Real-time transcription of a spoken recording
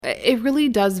It really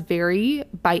does vary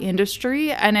by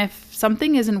industry, and if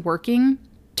something isn't working,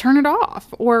 turn it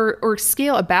off or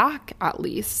scale it back at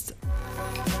least.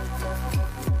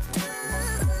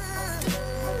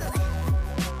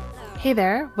 Hey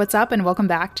there, what's up, and welcome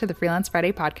back to the Freelance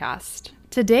Friday podcast.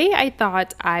 Today I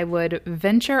thought I would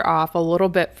venture off a little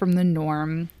bit from the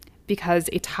norm because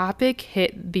a topic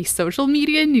hit the social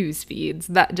media news feeds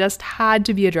that just had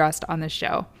to be addressed on the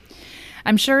show.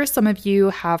 I'm sure some of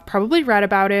you have probably read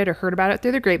about it or heard about it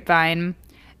through the grapevine.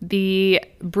 The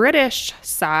British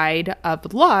side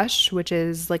of Lush, which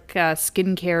is like a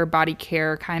skincare, body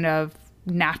care kind of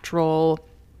natural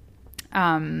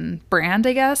brand,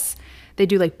 I guess. They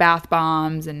do like bath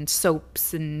bombs and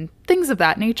soaps and things of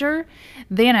that nature.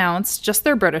 They announced, just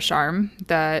their British arm,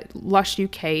 the Lush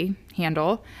UK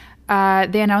handle,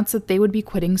 they announced that they would be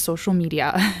quitting social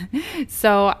media.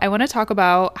 So I want to talk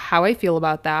about how I feel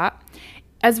about that,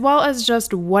 as well as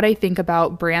just what I think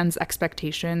about brands'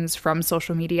 expectations from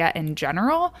social media in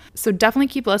general. So definitely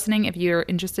keep listening if you're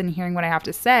interested in hearing what I have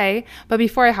to say. But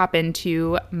before I hop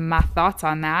into my thoughts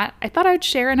on that, I thought I'd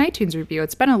share an iTunes review.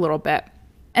 It's been a little bit.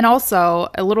 And also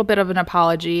a little bit of an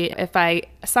apology if I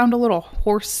sound a little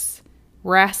hoarse,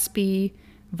 raspy,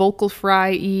 vocal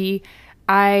fry-y.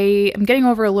 I am getting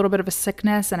over a little bit of a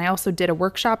sickness, and I also did a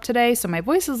workshop today, so my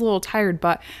voice is a little tired,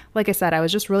 but like I said, I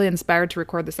was just really inspired to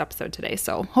record this episode today,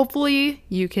 so hopefully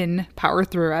you can power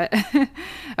through it.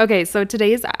 Okay, so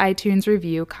today's iTunes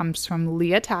review comes from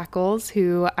Leah Tackles,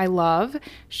 who I love.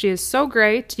 She is so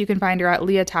great. You can find her at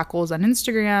Leah Tackles on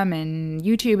Instagram and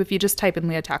YouTube. If you just type in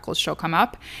Leah Tackles, she'll come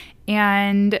up.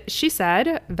 And she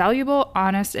said, valuable,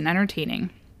 honest, and entertaining.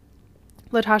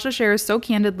 Latasha shares so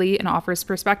candidly and offers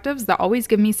perspectives that always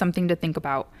give me something to think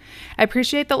about. I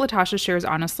appreciate that Latasha shares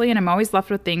honestly, and I'm always left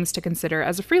with things to consider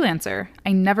as a freelancer.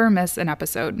 I never miss an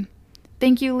episode.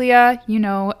 Thank you, Leah. You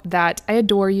know that I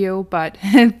adore you, but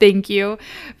thank you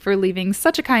for leaving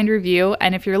such a kind review.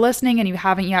 And if you're listening and you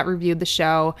haven't yet reviewed the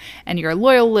show and you're a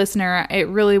loyal listener, it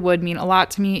really would mean a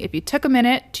lot to me if you took a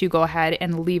minute to go ahead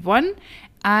and leave one.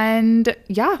 And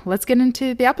yeah, let's get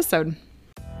into the episode.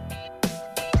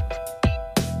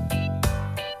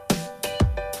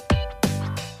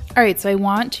 All right, so I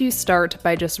want to start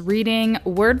by just reading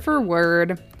word for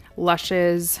word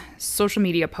Lush's social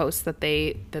media posts that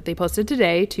they posted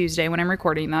today, Tuesday, when I'm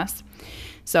recording this.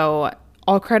 So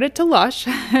all credit to Lush.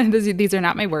 These are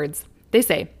not my words. They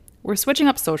say, we're switching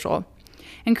up social.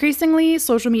 Increasingly,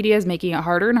 social media is making it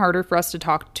harder and harder for us to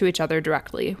talk to each other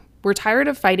directly. We're tired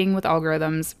of fighting with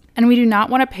algorithms, and we do not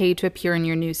want to pay to appear in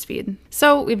your newsfeed.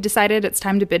 So we've decided it's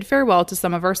time to bid farewell to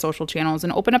some of our social channels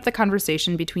and open up the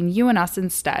conversation between you and us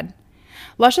instead.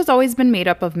 Lush has always been made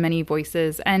up of many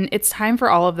voices, and it's time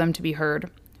for all of them to be heard.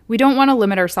 We don't want to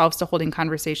limit ourselves to holding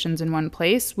conversations in one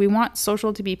place. We want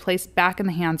social to be placed back in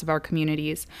the hands of our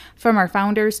communities, from our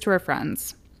founders to our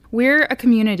friends. We're a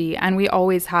community, and we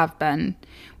always have been.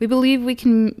 We believe we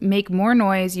can make more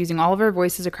noise using all of our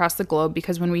voices across the globe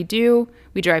because when we do,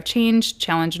 we drive change,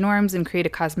 challenge norms, and create a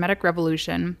cosmetic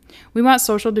revolution. We want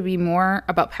social to be more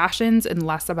about passions and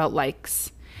less about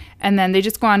likes. And then they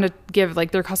just go on to give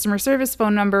like their customer service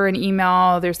phone number and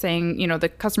email. They're saying, the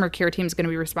customer care team is going to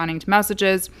be responding to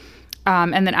messages.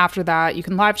 And then after that, you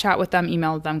can live chat with them,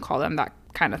 email them, call them, that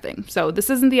kind of thing. So this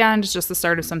isn't the end, it's just the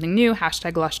start of something new.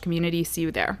 #Lush community. See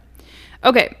you there.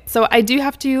 Okay, so I do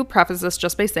have to preface this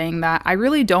just by saying that I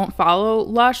really don't follow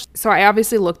Lush. So I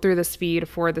obviously looked through this feed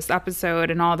for this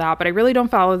episode and all that, but I really don't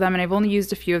follow them, and I've only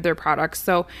used a few of their products.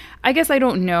 So I guess I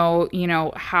don't know,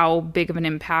 how big of an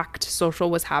impact social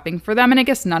was having for them. And I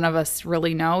guess none of us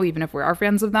really know, even if we are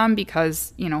fans of them,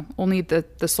 because, only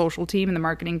the social team and the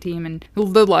marketing team and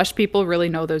the Lush people really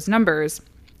know those numbers.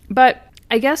 But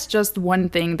I guess just one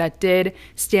thing that did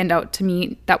stand out to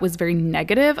me that was very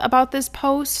negative about this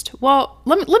post. Well,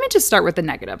 let me just start with the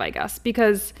negative, I guess,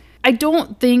 because I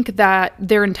don't think that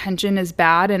their intention is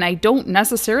bad, and I don't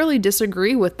necessarily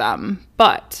disagree with them.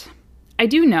 But I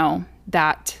do know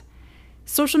that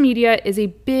social media is a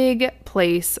big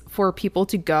place for people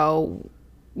to go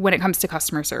when it comes to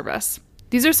customer service.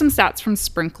 These are some stats from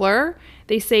Sprinklr.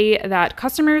 They say that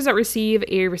customers that receive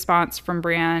a response from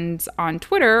brands on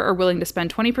Twitter are willing to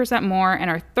spend 20% more and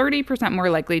are 30% more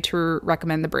likely to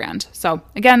recommend the brand. So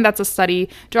again, that's a study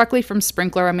directly from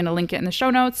Sprinklr. I'm going to link it in the show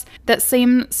notes. That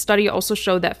same study also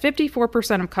showed that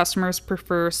 54% of customers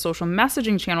prefer social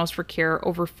messaging channels for care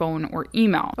over phone or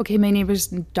email. Okay, my neighbor's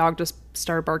dog just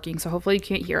started barking, so hopefully you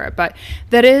can't hear it. But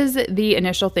that is the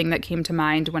initial thing that came to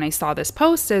mind when I saw this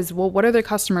post is, well, what are the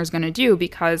customers going to do?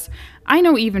 Because I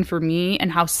know even for me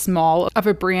and how small of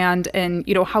a brand and,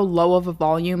 how low of a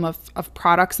volume of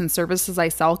products and services I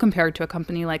sell compared to a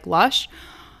company like Lush,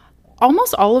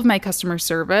 almost all of my customer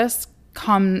service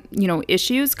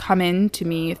issues come in to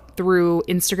me through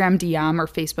Instagram DM or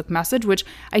Facebook message, which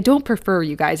I don't prefer,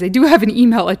 you guys. I do have an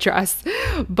email address,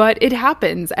 but it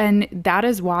happens. And that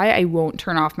is why I won't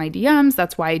turn off my DMs.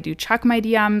 That's why I do check my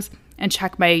DMs and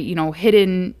check my,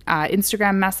 hidden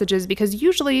Instagram messages, because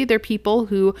usually they're people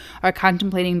who are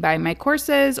contemplating buying my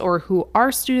courses or who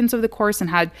are students of the course and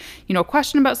had, a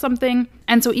question about something.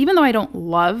 And so even though I don't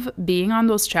love being on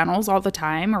those channels all the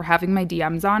time or having my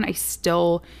DMs on, I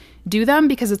still do them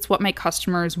because it's what my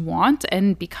customers want.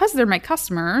 And because they're my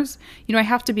customers, I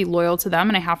have to be loyal to them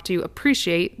and I have to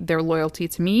appreciate their loyalty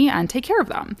to me and take care of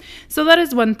them. So that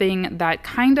is one thing that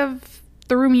kind of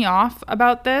threw me off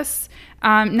about this.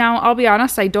 Now, I'll be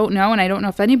honest, I don't know, and I don't know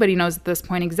if anybody knows at this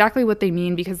point exactly what they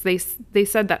mean, because they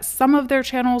said that some of their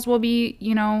channels will be,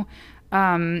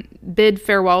 bid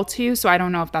farewell to. So I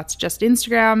don't know if that's just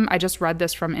Instagram. I just read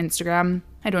this from Instagram.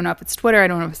 I don't know if it's Twitter. I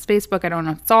don't know if it's Facebook. I don't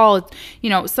know if it's all,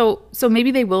 so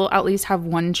maybe they will at least have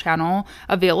one channel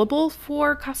available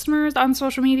for customers on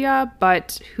social media,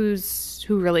 but who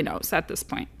really knows at this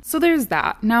point? So there's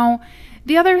that. Now,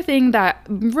 the other thing that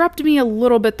rubbed me a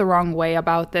little bit the wrong way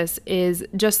about this is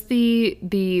just the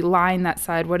line that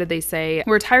said, what did they say?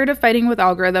 We're tired of fighting with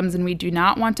algorithms and we do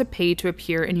not want to pay to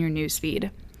appear in your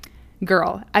newsfeed.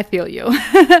 Girl, I feel you.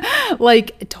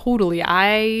 Like, totally.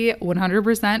 I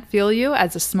 100% feel you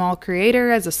as a small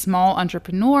creator, as a small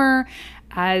entrepreneur,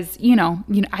 as,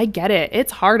 I get it.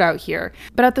 It's hard out here.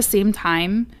 But at the same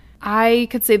time, I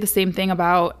could say the same thing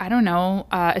about, a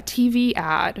TV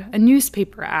ad, a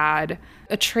newspaper ad,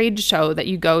 a trade show that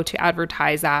you go to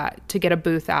advertise at, to get a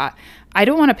booth at. I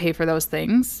don't want to pay for those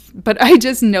things, but I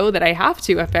just know that I have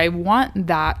to if I want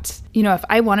that. If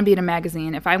I want to be in a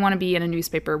magazine, if I want to be in a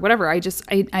newspaper, whatever, I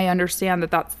understand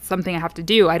that that's something I have to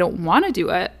do. I don't want to do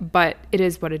it, but it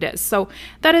is what it is. So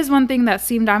that is one thing that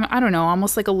seemed,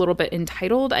 almost like a little bit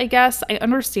entitled, I guess. I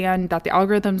understand that the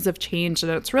algorithms have changed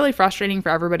and it's really frustrating for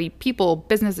everybody, people,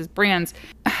 businesses, brands,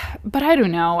 but I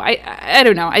don't know. I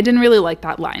don't know. I didn't really like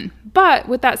that line. But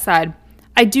with that said,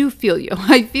 I do feel you.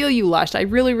 I feel you, Lush. I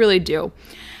really, really do.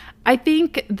 I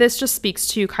think this just speaks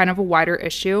to kind of a wider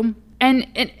issue. And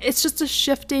it's just a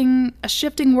shifting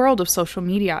world of social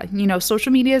media.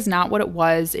 Social media is not what it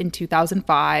was in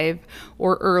 2005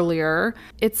 or earlier.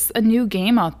 It's a new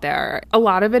game out there. A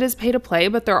lot of it is pay to play,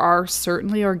 but there are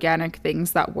certainly organic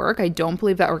things that work. I don't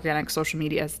believe that organic social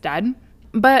media is dead,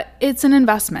 but it's an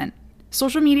investment.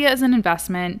 Social media is an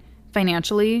investment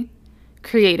financially,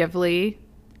 creatively,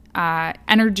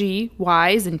 energy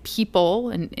wise, and people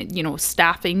and,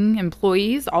 staffing,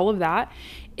 employees, all of that.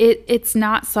 It's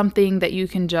not something that you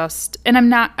can just, and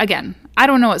I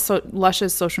don't know what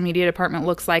Lush's social media department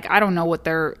looks like. I don't know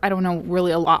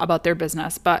really a lot about their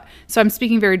business, but so I'm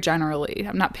speaking very generally.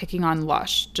 I'm not picking on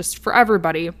Lush, just for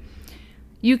everybody.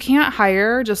 You can't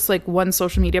hire just like one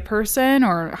social media person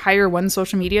or hire one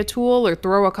social media tool or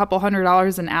throw a couple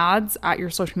 $100 in ads at your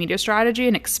social media strategy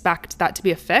and expect that to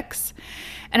be a fix.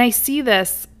 And I see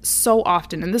this so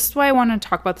often, and this is why I want to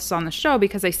talk about this on the show,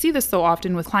 because I see this so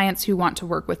often with clients who want to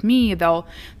work with me. They'll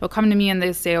come to me and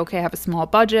they say, okay, I have a small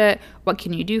budget. What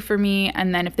can you do for me?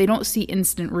 And then if they don't see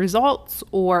instant results,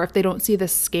 or if they don't see the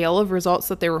scale of results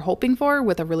that they were hoping for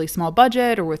with a really small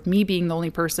budget, or with me being the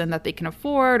only person that they can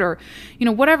afford, or,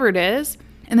 whatever it is,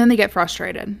 and then they get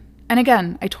frustrated. And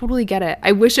again, I totally get it.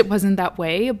 I wish it wasn't that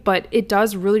way, but it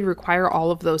does really require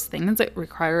all of those things. It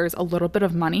requires a little bit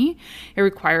of money. It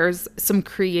requires some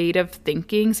creative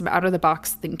thinking, some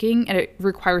out-of-the-box thinking, and it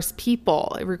requires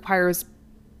people. It requires,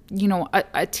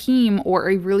 a team or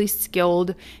a really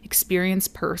skilled,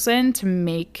 experienced person to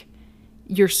make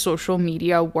your social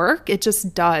media work. It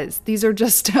just does. These are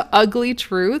just ugly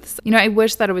truths. I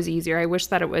wish that it was easier. I wish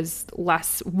that it was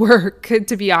less work,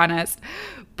 to be honest.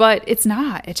 But it's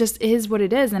not. It just is what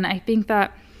it is. And I think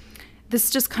that this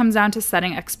just comes down to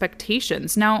setting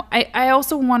expectations. Now, I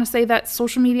also want to say that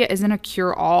social media isn't a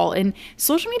cure-all. And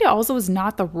social media also is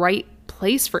not the right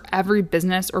place for every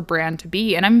business or brand to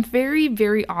be. And I'm very,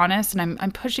 very honest, and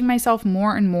I'm pushing myself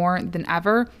more and more than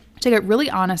ever to get really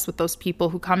honest with those people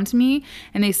who come to me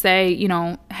and they say,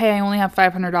 hey, I only have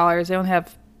 $500. I only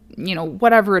have,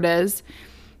 whatever it is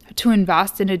to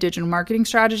invest in a digital marketing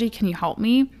strategy. Can you help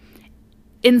me?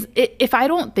 If I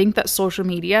don't think that social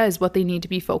media is what they need to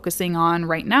be focusing on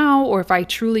right now, or if I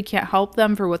truly can't help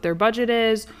them for what their budget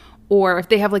is, or if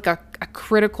they have like a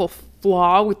critical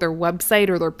flaw with their website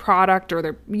or their product or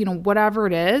their, whatever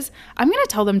it is, I'm going to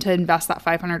tell them to invest that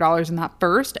 $500 in that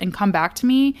first and come back to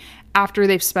me after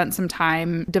they've spent some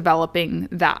time developing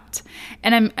that.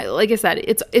 And I'm, like I said,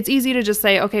 it's easy to just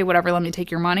say, okay, whatever, let me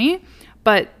take your money.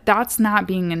 But that's not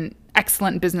being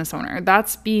excellent business owner.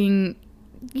 That's being,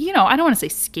 I don't want to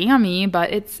say scammy,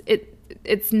 but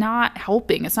it's not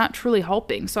helping. It's not truly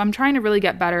helping. So I'm trying to really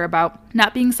get better about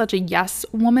not being such a yes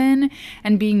woman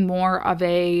and being more of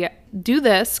a do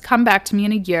this, come back to me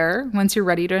in a year once you're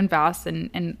ready to invest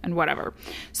and whatever.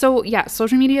 So yeah,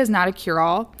 social media is not a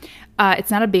cure-all.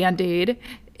 It's not a Band-Aid.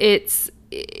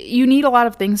 You need a lot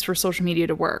of things for social media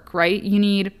to work, right? You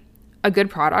need a good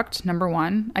product, number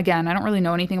one. Again, I don't really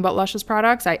know anything about Lush's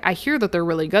products. I hear that they're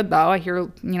really good though. I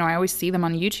hear, I always see them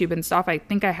on YouTube and stuff. I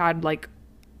think I had like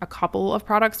a couple of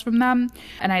products from them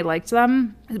and I liked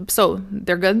them. So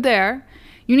they're good there.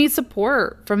 You need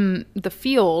support from the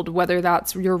field, whether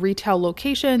that's your retail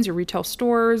locations, your retail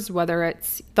stores, whether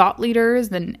it's thought leaders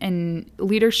and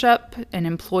leadership and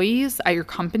employees at your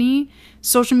company.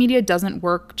 Social media doesn't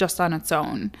work just on its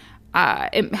own.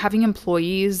 Having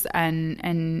employees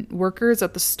and workers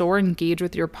at the store engage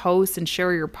with your posts and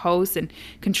share your posts and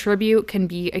contribute can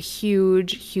be a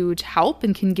huge, huge help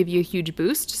and can give you a huge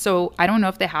boost. So I don't know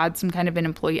if they had some kind of an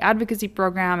employee advocacy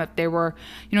program, if they were,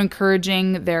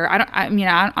 encouraging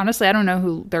honestly, I don't know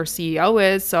who their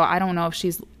CEO is. So I don't know if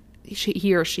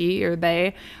he or she or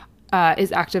they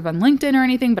is active on LinkedIn or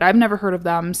anything, but I've never heard of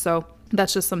them. So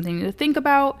that's just something to think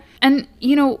about. And,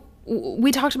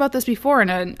 we talked about this before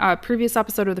in a previous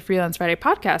episode of the Freelance Friday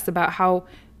podcast about how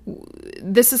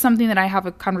this is something that I have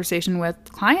a conversation with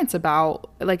clients about.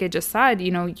 Like I just said,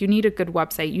 you need a good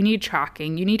website, you need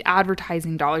tracking, you need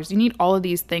advertising dollars, you need all of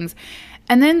these things.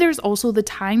 And then there's also the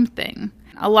time thing.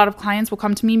 A lot of clients will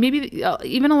come to me, maybe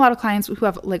even a lot of clients who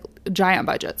have like giant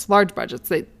budgets, large budgets.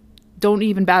 They don't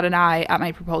even bat an eye at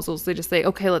my proposals. They just say,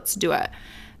 okay, let's do it.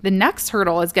 The next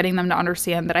hurdle is getting them to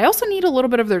understand that I also need a little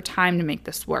bit of their time to make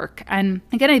this work. And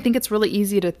again, I think it's really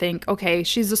easy to think, okay,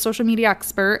 she's a social media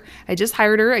expert. I just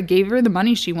hired her. I gave her the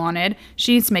money she wanted.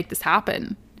 She needs to make this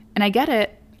happen. And I get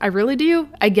it. I really do.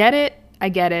 I get it.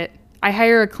 I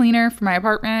hire a cleaner for my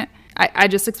apartment. I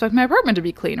just expect my apartment to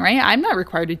be clean, right? I'm not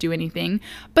required to do anything.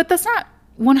 But that's not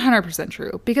 100%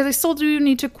 true, because I still do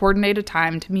need to coordinate a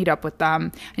time to meet up with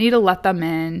them. I need to let them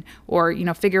in or,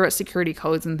 figure out security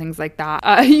codes and things like that.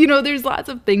 There's lots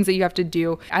of things that you have to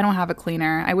do. I don't have a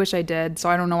cleaner. I wish I did. So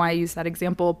I don't know why I use that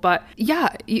example. But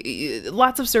yeah,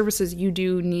 lots of services you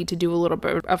do need to do a little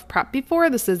bit of prep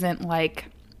before. This isn't like,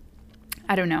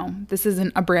 I don't know, this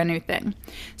isn't a brand new thing.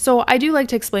 So I do like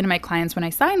to explain to my clients when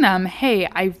I sign them, hey,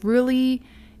 I really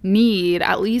need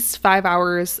at least 5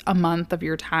 hours a month of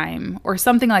your time or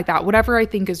something like that, whatever I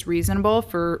think is reasonable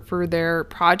for their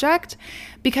project,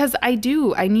 because I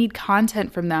need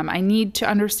content from them. I need to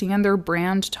understand their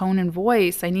brand tone and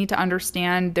voice. I need to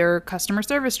understand their customer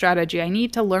service strategy. I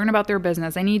need to learn about their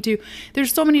business.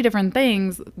 There's so many different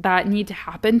things that need to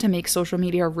happen to make social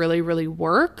media really, really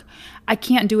work. I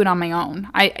can't do it on my own.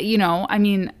 I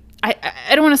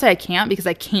don't want to say I can't, because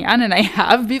I can and I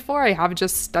have before. I have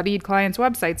just studied clients'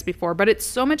 websites before, but it's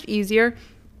so much easier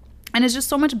and it's just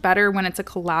so much better when it's a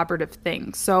collaborative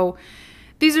thing. So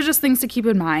these are just things to keep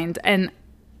in mind. And,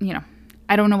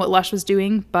 I don't know what Lush was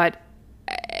doing, but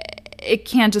it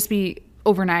can't just be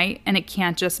overnight and it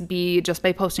can't just be just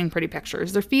by posting pretty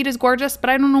pictures. Their feed is gorgeous,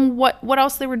 but I don't know what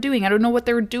else they were doing. I don't know what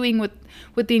they were doing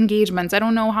with the engagements. I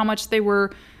don't know how much they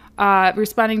were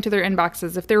responding to their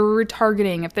inboxes, if they were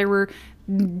retargeting, if they were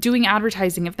doing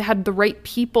advertising, if they had the right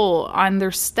people on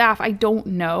their staff. I don't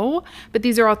know, but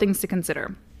these are all things to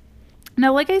consider.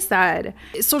 Now, like I said,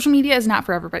 social media is not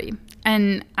for everybody.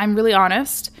 And I'm really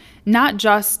honest, not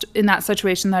just in that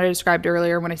situation that I described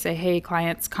earlier when I say, hey,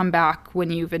 clients, come back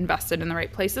when you've invested in the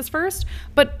right places first.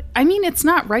 But it's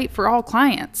not right for all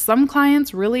clients. Some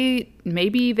clients really,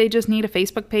 maybe they just need a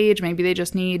Facebook page. Maybe they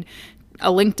just need a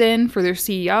LinkedIn for their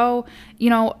CEO.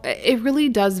 It really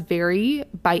does vary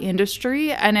by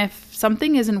industry. And if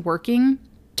something isn't working,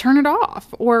 turn it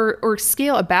off or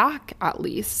scale it back at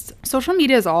least. Social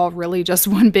media is all really just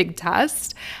one big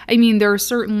test. There's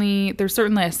certainly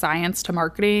a science to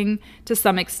marketing to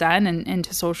some extent and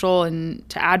to social and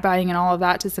to ad buying and all of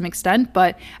that to some extent.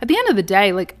 But at the end of the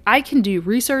day, I can do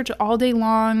research all day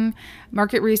long,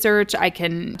 market research. I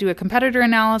can do a competitor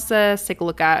analysis, take a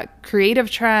look at creative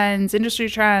trends, industry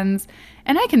trends,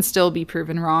 and I can still be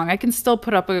proven wrong. I can still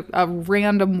put up a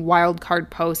random wildcard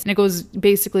post and it goes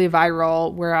basically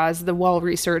viral, whereas the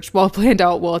well-researched, well-planned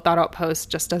out, well-thought-out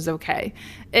post just does okay.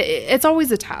 It's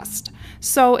always a test.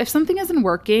 So if something isn't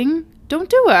working, don't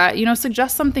do it.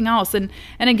 Suggest something else. And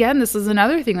again, this is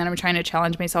another thing that I'm trying to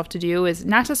challenge myself to do, is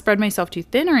not to spread myself too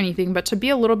thin or anything, but to be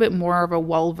a little bit more of a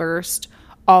well-versed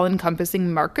all-encompassing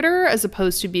marketer as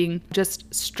opposed to being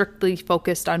just strictly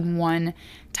focused on one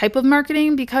type of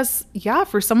marketing. Because yeah,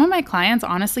 for some of my clients,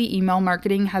 honestly, email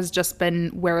marketing has just been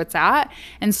where it's at,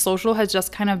 and social has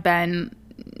just kind of been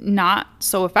not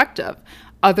so effective.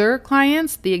 Other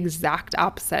clients, the exact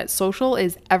opposite. Social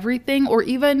is everything, or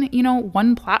even,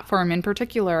 one platform in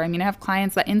particular. I mean, I have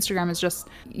clients that Instagram is just,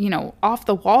 off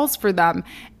the walls for them,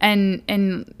 and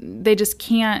they just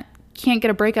can't get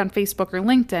a break on Facebook or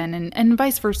LinkedIn, and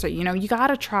vice versa. You got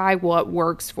to try what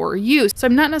works for you. So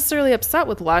I'm not necessarily upset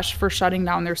with Lush for shutting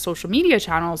down their social media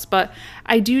channels, but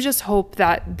I do just hope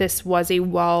that this was a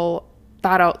well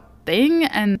thought out thing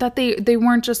and that they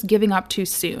weren't just giving up too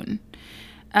soon.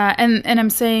 And I'm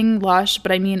saying Lush, but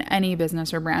I mean any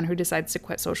business or brand who decides to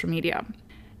quit social media.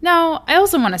 Now, I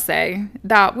also want to say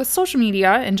that with social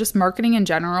media and just marketing in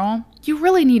general, you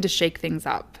really need to shake things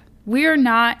up. We are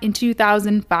not in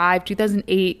 2005,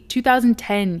 2008,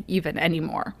 2010 even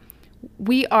anymore.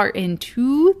 We are in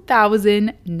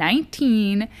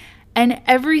 2019, and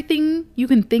everything you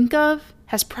can think of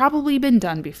has probably been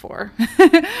done before,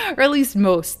 or at least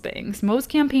most things. Most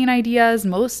campaign ideas,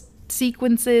 most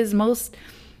sequences, most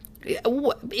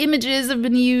images have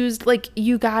been used. Like,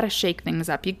 you gotta shake things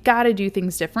up. You gotta do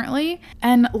things differently.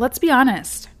 And let's be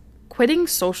honest, quitting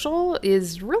social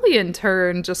is really in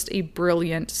turn just a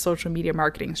brilliant social media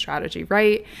marketing strategy,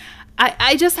 right?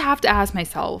 I just have to ask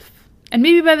myself, and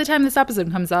maybe by the time this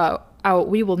episode comes out,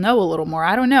 we will know a little more.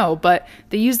 I don't know, but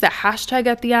they use the hashtag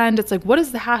at the end. It's like, what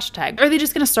is the hashtag? Are they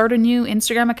just going to start a new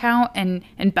Instagram account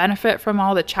and benefit from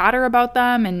all the chatter about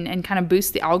them and kind of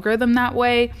boost the algorithm that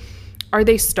way? Are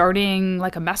they starting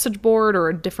like a message board or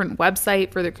a different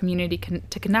website for their community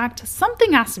to connect?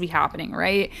 Something has to be happening,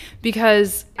 right?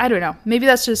 Because I don't know, maybe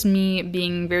that's just me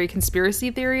being very conspiracy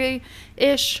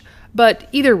theory-ish, but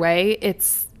either way,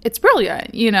 it's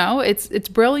brilliant, it's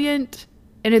brilliant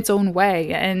in its own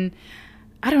way. And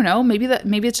I don't know, maybe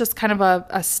it's just kind of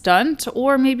a stunt,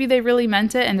 or maybe they really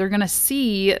meant it and they're going to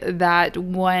see that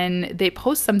when they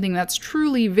post something that's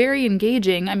truly very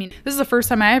engaging. I mean, this is the first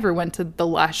time I ever went to the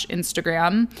Lush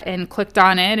Instagram and clicked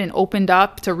on it and opened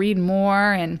up to read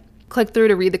more and click through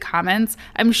to read the comments.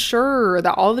 I'm sure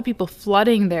that all the people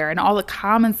flooding there and all the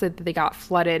comments that they got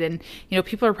flooded, and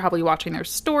people are probably watching their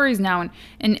stories now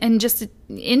and just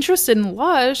interested in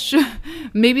Lush,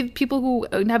 maybe people who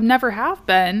have never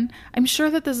been. I'm sure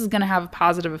that this is going to have a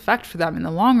positive effect for them in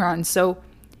the long run. So,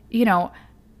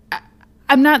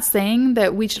 I'm not saying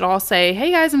that we should all say,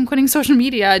 hey guys, I'm quitting social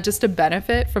media just to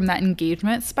benefit from that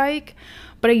engagement spike,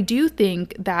 but I do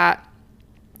think that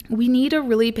we need to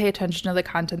really pay attention to the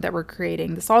content that we're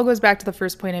creating. This all goes back to the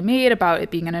first point I made about it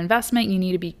being an investment. You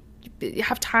need to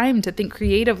have time to think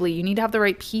creatively. You need to have the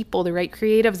right people, the right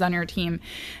creatives on your team,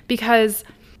 because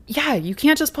yeah, you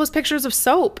can't just post pictures of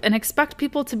soap and expect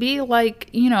people to be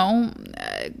like,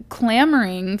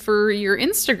 clamoring for your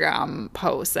Instagram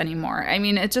posts anymore. I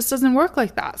mean, it just doesn't work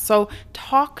like that. So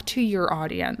talk to your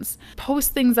audience.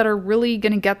 Post things that are really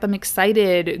going to get them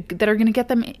excited, that are going to get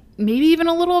them maybe even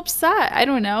a little upset. I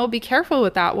don't know. Be careful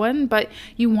with that one. But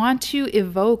you want to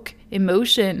evoke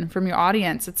emotion from your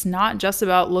audience. It's not just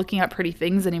about looking at pretty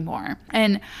things anymore.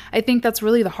 And I think that's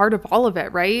really the heart of all of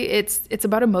it, right? It's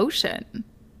about emotion.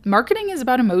 Marketing is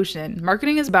about emotion.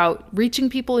 Marketing is about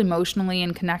reaching people emotionally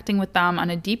and connecting with them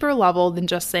on a deeper level than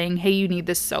just saying, hey, you need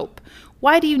this soap.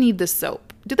 Why do you need this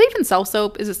soap? Do they even sell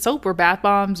soap? Is it soap or bath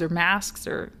bombs or masks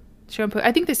or shampoo?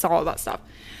 I think they sell all that stuff.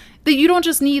 That you don't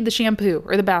just need the shampoo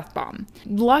or the bath bomb.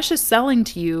 Lush is selling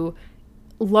to you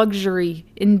luxury,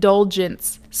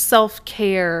 indulgence,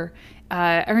 self-care.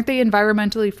 Aren't they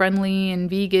environmentally friendly and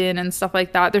vegan and stuff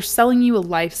like that? They're selling you a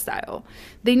lifestyle.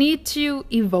 They need to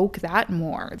evoke that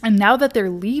more. And now that they're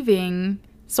leaving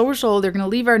social, they're going to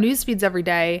leave our news feeds every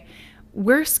day.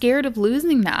 We're scared of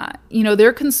losing that.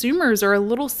 Their consumers are a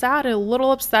little sad, a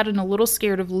little upset, and a little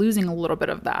scared of losing a little bit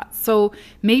of that. So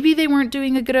maybe they weren't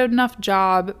doing a good enough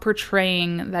job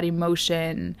portraying that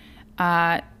emotion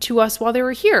to us while they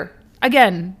were here.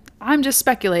 Again, I'm just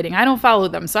speculating. I don't follow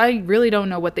them, so I really don't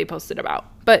know what they posted about.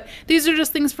 But these are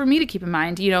just things for me to keep in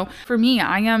mind. For me,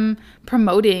 I am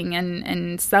promoting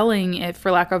and selling, if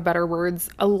for lack of better words,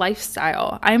 a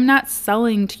lifestyle. I'm not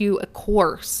selling to you a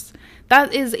course.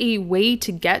 That is a way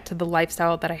to get to the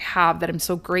lifestyle that I have that I'm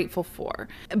so grateful for.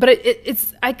 But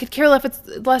it's I could care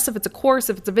less if it's a course,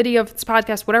 if it's a video, if it's a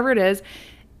podcast, whatever it is.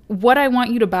 What I want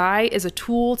you to buy is a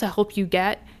tool to help you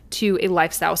get to a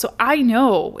lifestyle. So I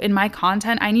know in my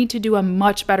content, I need to do a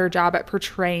much better job at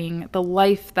portraying the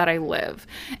life that I live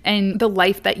and the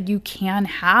life that you can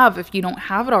have if you don't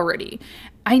have it already.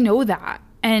 I know that.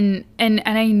 And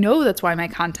I know that's why my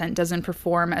content doesn't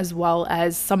perform as well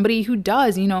as somebody who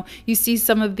does. You know, you see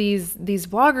some of these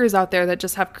vloggers out there that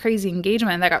just have crazy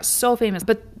engagement and that got so famous,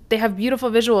 but they have beautiful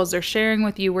visuals. They're sharing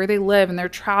with you where they live and their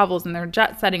travels and their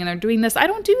jet setting, and they're doing this. I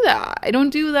don't do that. I don't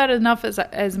do that enough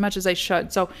as much as I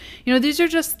should. So, you know, these are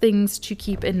just things to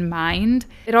keep in mind.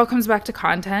 It all comes back to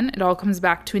content. It all comes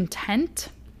back to intent.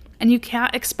 And you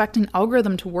can't expect an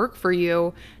algorithm to work for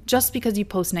you just because you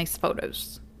post nice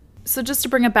photos. So just to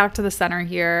bring it back to the center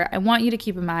here, I want you to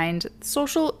keep in mind,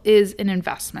 social is an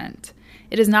investment.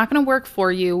 It is not going to work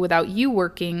for you without you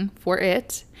working for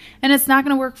it. And it's not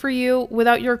going to work for you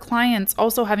without your clients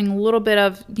also having a little bit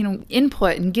of, you know,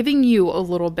 input and giving you a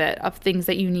little bit of things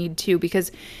that you need too.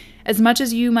 Because as much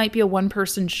as you might be a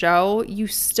one-person show, you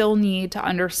still need to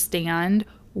understand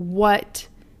what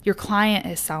your client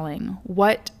is selling,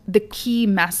 what the key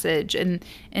message and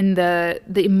the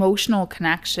emotional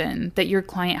connection that your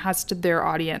client has to their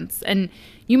audience. And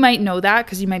you might know that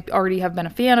because you might already have been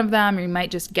a fan of them, or you might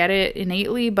just get it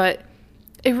innately, but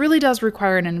it really does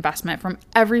require an investment from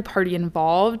every party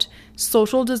involved.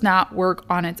 Social does not work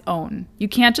on its own. You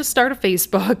can't just start a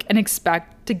Facebook and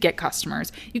expect to get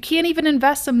customers. You can't even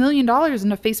invest $1 million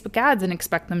into Facebook ads and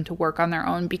expect them to work on their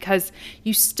own, because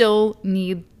you still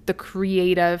need the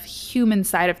creative human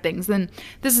side of things. And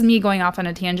this is me going off on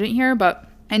a tangent here, but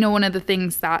I know one of the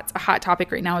things that's a hot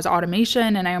topic right now is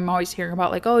automation. And I'm always hearing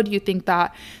about like, oh, do you think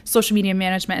that social media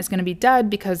management is going to be dead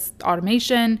because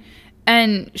automation?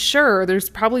 And sure, there's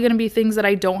probably going to be things that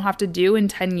I don't have to do in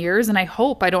 10 years. And I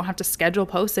hope I don't have to schedule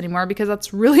posts anymore, because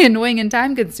that's really annoying and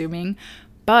time consuming.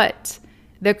 But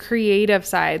the creative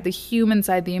side, the human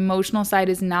side, the emotional side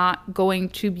is not going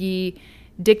to be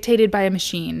dictated by a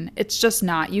machine. It's just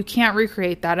not. You can't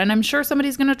recreate that. And I'm sure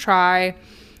somebody's going to try.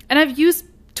 And I've used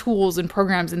tools and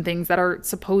programs and things that are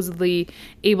supposedly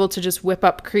able to just whip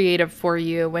up creative for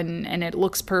you and it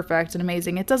looks perfect and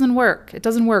amazing. It doesn't work. It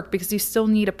doesn't work because you still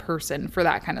need a person for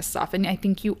that kind of stuff. And I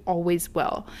think you always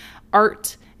will.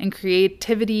 Art and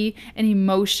creativity and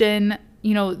emotion,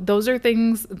 you know, those are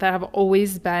things that have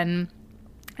always been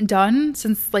done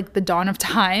since like the dawn of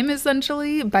time,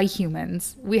 essentially, by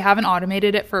humans. We haven't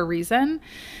automated it for a reason.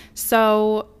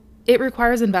 So it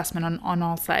requires investment on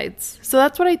all sides. So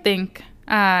that's what I think.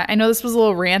 I know this was a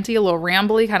little ranty, a little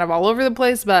rambly, kind of all over the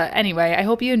place, but anyway, I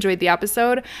hope you enjoyed the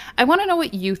episode. I want to know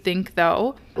what you think,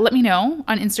 though. Let me know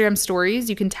on Instagram stories.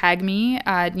 You can tag me,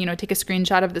 take a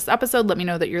screenshot of this episode. Let me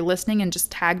know that you're listening and just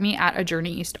tag me at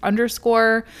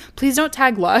 @AJourneyEast_. Please don't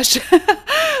tag Lush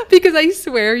because I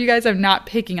swear, you guys, I'm not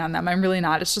picking on them. I'm really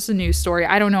not. It's just a news story.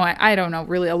 I don't know. I don't know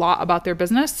really a lot about their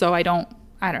business, so I don't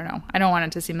know. I don't want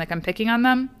it to seem like I'm picking on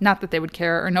them. Not that they would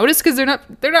care or notice, because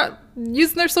they're not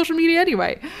using their social media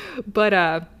anyway.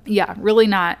 But really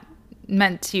not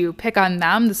meant to pick on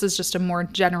them. This is just a more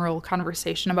general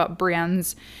conversation about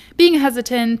brands being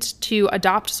hesitant to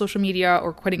adopt social media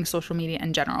or quitting social media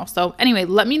in general. So anyway,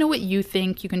 let me know what you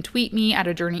think. You can tweet me at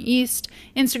 @AJourneyEast,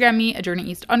 Instagram me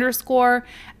 @AJourneyEast_.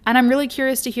 And I'm really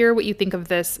curious to hear what you think of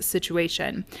this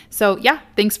situation. So yeah,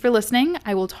 thanks for listening.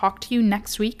 I will talk to you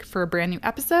next week for a brand new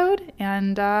episode.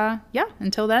 And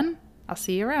until then, I'll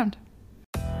see you around.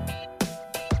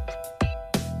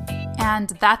 And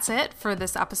that's it for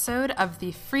this episode of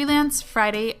the Freelance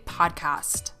Friday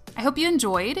podcast. I hope you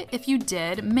enjoyed. If you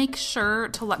did, make sure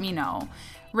to let me know.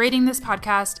 Rating this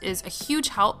podcast is a huge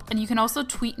help, and you can also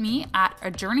tweet me at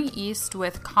 @AJourneyEast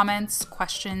with comments,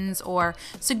 questions, or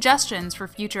suggestions for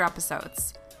future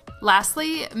episodes.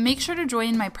 Lastly, make sure to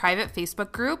join my private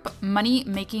Facebook group, Money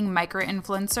Making Micro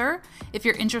Influencer, if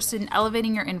you're interested in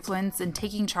elevating your influence and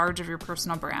taking charge of your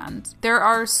personal brand. There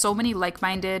are so many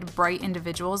like-minded, bright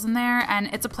individuals in there, and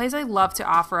it's a place I love to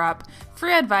offer up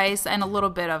free advice and a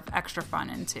little bit of extra fun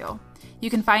into.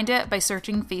 You can find it by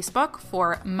searching Facebook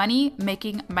for Money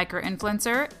Making Micro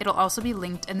Influencer. It'll also be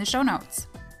linked in the show notes.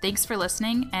 Thanks for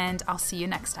listening, and I'll see you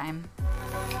next time.